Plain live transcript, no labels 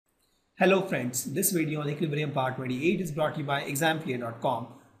Hello friends, this video on equilibrium part 28 is brought to you by examfear.com.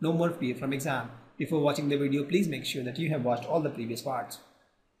 No more fear from exam. Before watching the video, please make sure that you have watched all the previous parts.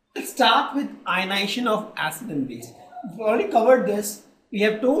 Let's start with ionization of acid and base. We've already covered this. We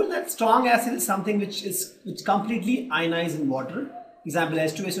have told that strong acid is something which completely ionized in water. Example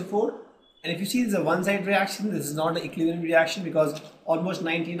H2SO4. And if you see this is a one-side reaction, this is not an equilibrium reaction because almost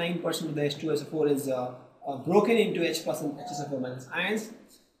 99% of the H2SO4 is broken into H plus and HSO4 minus ions.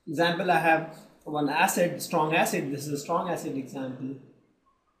 Example, I have one acid, strong acid. This is a strong acid example,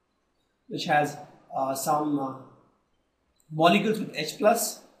 which has some molecules with H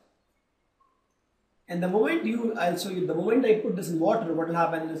plus. And the moment I'll show you, the moment I put this in water, what will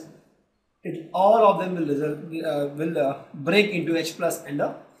happen is all of them will break into H plus and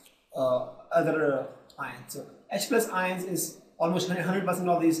other ions. So H plus ions is almost 100%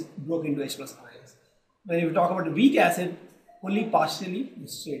 of these broke into H plus ions. When you talk about a weak acid, only partially,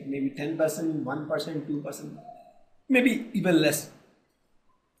 so it may be 10%, 1%, 2%, maybe even less.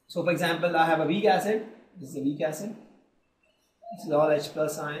 So for example, I have a weak acid. This is a weak acid. This is all H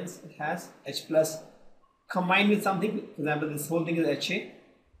plus ions. It has H plus combined with something. For example, this whole thing is HA.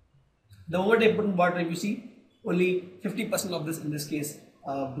 The moment I put in water, you see only 50% of this, in this case,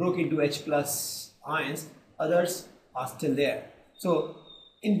 broke into H plus ions. Others are still there. So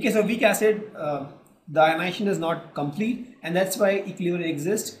in case of weak acid, the ionization is not complete, and that's why equilibrium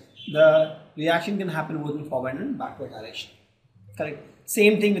exists. The reaction can happen both in forward and backward direction. Correct.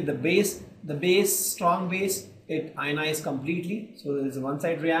 Same thing with the base. The base, strong base, it ionizes completely. So there is a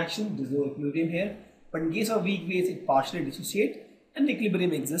one-side reaction. There is no equilibrium here. But in case of weak base, it partially dissociates, and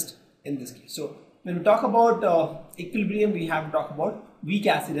equilibrium exists in this case. So when we talk about equilibrium, we have to talk about weak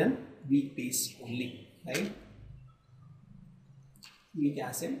acid and weak base only, right? Weak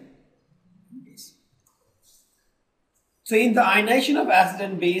acid, base. So in the ionization of acid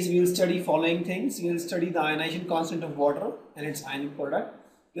and base, we will study following things. We will study the ionization constant of water and its ionic product.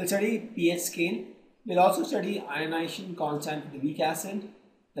 We will study pH scale. We will also study ionization constant of the weak acid,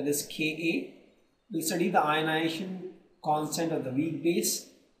 that is Ka. We will study the ionization constant of the weak base,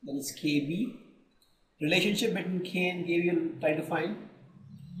 that is Kb. Relationship between K and K we will try to find.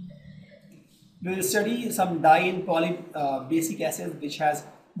 We will study some di and poly basic acids which has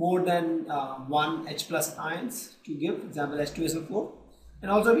more than one H plus ions to give, for example H2SO4,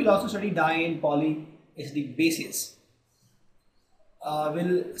 and also we'll also study di and poly acidic bases.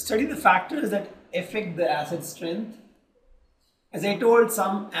 We'll study the factors that affect the acid strength. As I told,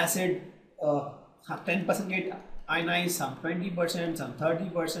 some acid 10% get ionized, some 20%, some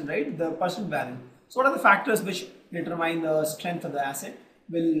 30%, right? The percent value. So what are the factors which determine the strength of the acid?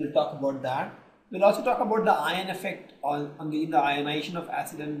 We'll talk about that. We'll also talk about the ion effect in the ionization of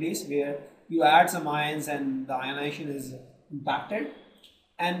acid and base, where you add some ions and the ionization is impacted.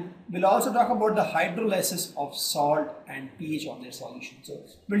 And we'll also talk about the hydrolysis of salt and pH of their solution. So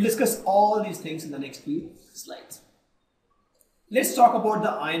we'll discuss all these things in the next few slides. Let's talk about the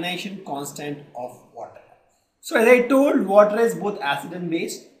ionization constant of water. So as I told, water is both acid and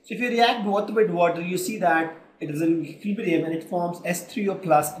base. So if you react both with water, you see that it is in equilibrium and it forms H3O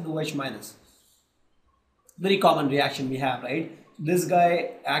plus and OH minus. Very common reaction we have, right? This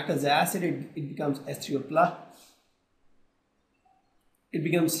guy acts as acid, it becomes H3O plus. It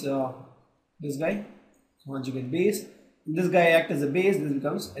becomes this guy, conjugate base. This guy acts as a base, this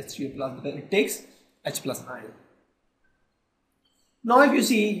becomes H3O plus because it takes H plus ion. Now if you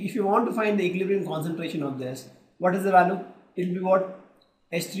see, if you want to find the equilibrium concentration of this, what is the value? It will be what?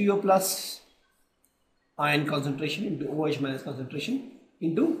 H3O plus ion concentration into OH minus concentration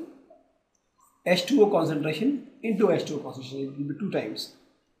into H2O concentration into H2O concentration. It will be 2 times,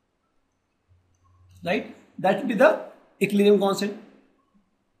 right? That will be the equilibrium constant.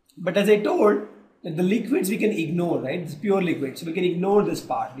 But as I told, that the liquids we can ignore, right? It's pure liquid, so we can ignore this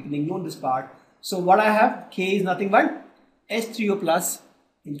part. We can ignore this part. So what I have, K is nothing but H3O plus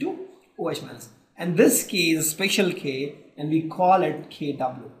into OH minus, and this K is a special K, and we call it Kw.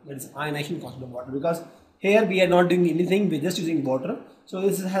 That is ionization constant of water, because here we are not doing anything, we're just using water. So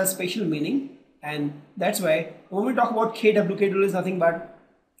this has special meaning. And that's why when we talk about Kw is nothing but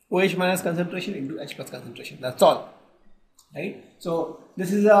OH minus concentration into H plus concentration. That's all, right? So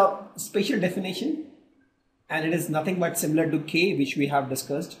this is a special definition, and it is nothing but similar to K, which we have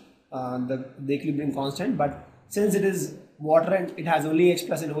discussed, the equilibrium constant. But since it is water and it has only H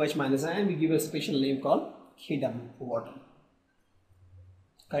plus and OH minus, and we give a special name called Kw for water.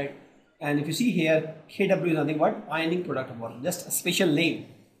 Correct? And if you see here, Kw is nothing but ionic product of water, just a special name.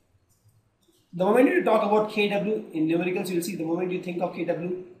 The moment you talk about Kw in numericals, you will see the moment you think of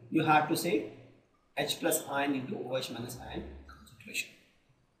Kw, you have to say H plus ion into OH minus ion concentration.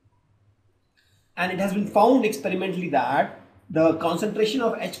 And it has been found experimentally that the concentration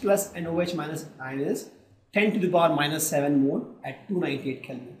of H plus and OH minus ion is 10 to the power minus 7 mole at 298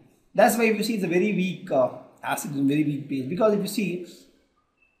 Kelvin. That's why if you see it's a very weak acid and very weak base, because if you see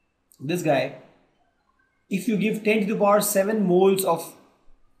this guy, if you give 10 to the power 7 moles of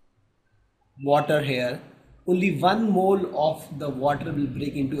water here, only 1 mole of the water will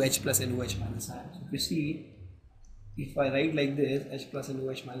break into H plus and OH minus ion. So if you see, if I write like this, H plus and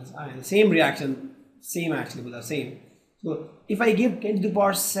OH minus ion, same reaction, same actually, but the same. So if I give 10 to the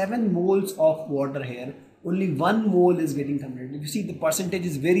power 7 moles of water here, only 1 mole is getting converted. If you see, the percentage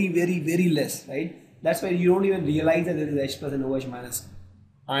is very less, right? That's why you don't even realize that there is H plus and OH minus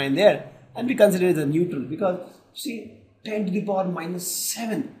ion there, and we consider it as a neutral, because see, 10 to the power minus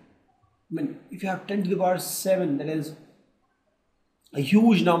 7. I mean, if you have 10 to the power 7, that is a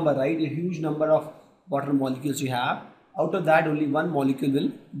huge number, right? A huge number of water molecules you have. Out of that, only 1 molecule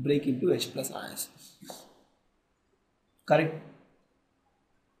will break into H plus ions. Correct?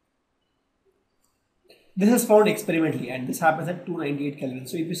 This is found experimentally, and this happens at 298 Kelvin.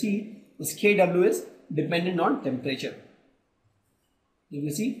 So if you see, this Kw is dependent on temperature. If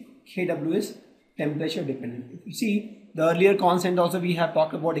you see, Kw is temperature dependent. If you see, the earlier constant also we have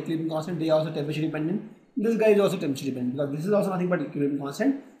talked about equilibrium constant, they are also temperature dependent. This guy is also temperature dependent, because this is also nothing but equilibrium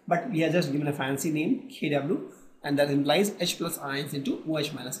constant, but we have just given a fancy name Kw, and that implies H plus ions into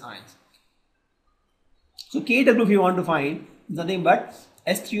OH minus ions. So Kw, if you want to find, is nothing but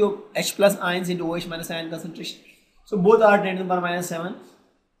H3O H plus ions into OH minus ion concentration. So both are 10 to the power minus 7.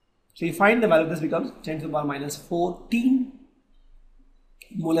 So you find the value of this becomes 10 to the power minus 14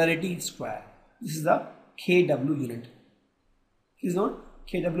 molarity square. This is the Kw unit. Is known,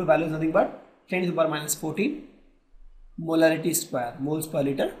 Kw value is nothing but 10 to the power minus 14 molarity square, moles per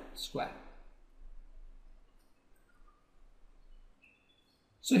liter square.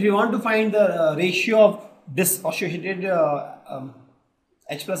 So if you want to find the ratio of dissociated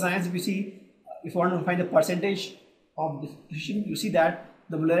H plus ions, if you see, if you want to find the percentage of dissociation, you see that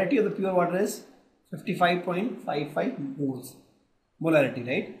the molarity of the pure water is 55.55 moles molarity,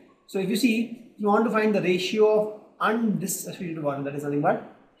 right? So if you see, you want to find the ratio of undissociated water, that is nothing but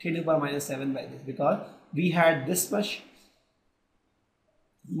 10 to the power minus 7 by this, because we had this much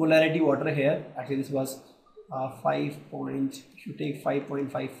molarity water here. Actually this was if you take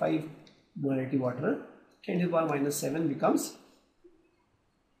 5.55 molarity water, 10 to the power minus 7 becomes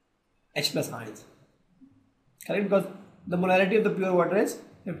H plus ions, correct? Because the molarity of the pure water is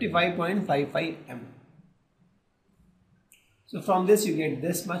 55.55 m. So from this you get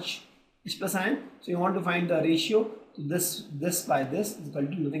this much H plus ion. So you want to find the ratio to this by this is equal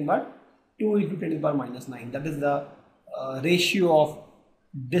to nothing but 2 into 10 to the power minus 9. That is the ratio of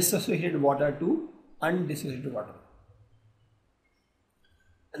dissociated water to undissociated water.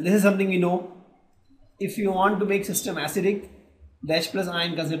 And this is something we know. If you want to make system acidic, the H plus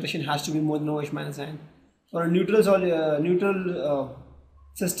ion concentration has to be more than OH minus ion. For a neutral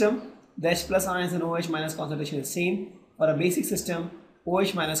system, the H plus ions and OH minus concentration is same. For a basic system,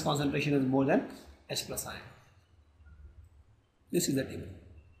 OH minus concentration is more than H plus ion. This is the table,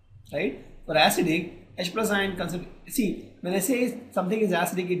 right? For acidic, H plus ion concentration. See, when I say something is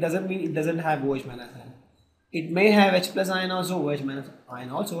acidic, it doesn't mean it doesn't have OH minus ion. It may have H plus ion also, OH minus ion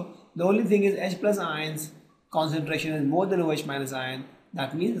also. The only thing is H plus ions concentration is more than OH minus ion.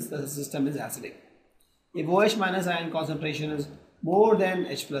 That means the system is acidic. If OH minus ion concentration is more than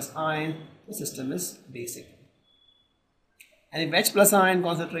H plus ion, the system is basic. And if H plus ion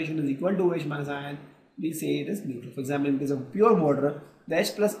concentration is equal to OH minus ion, we say it is neutral. For example, in case of pure water, the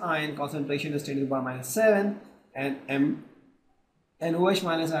H plus ion concentration is 10 to the power minus 7 and m, and OH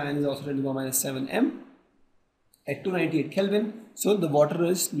minus ion is also 10 to the power minus 7 m at 298 Kelvin. So the water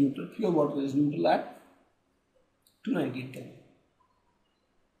is neutral, pure water is neutral at 298 Kelvin.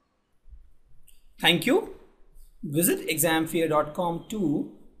 Thank you. Visit examfear.com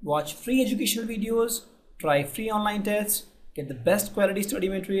to watch free educational videos, try free online tests, get the best quality study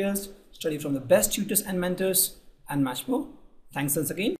materials, study from the best tutors and mentors, and much more. Thanks once again.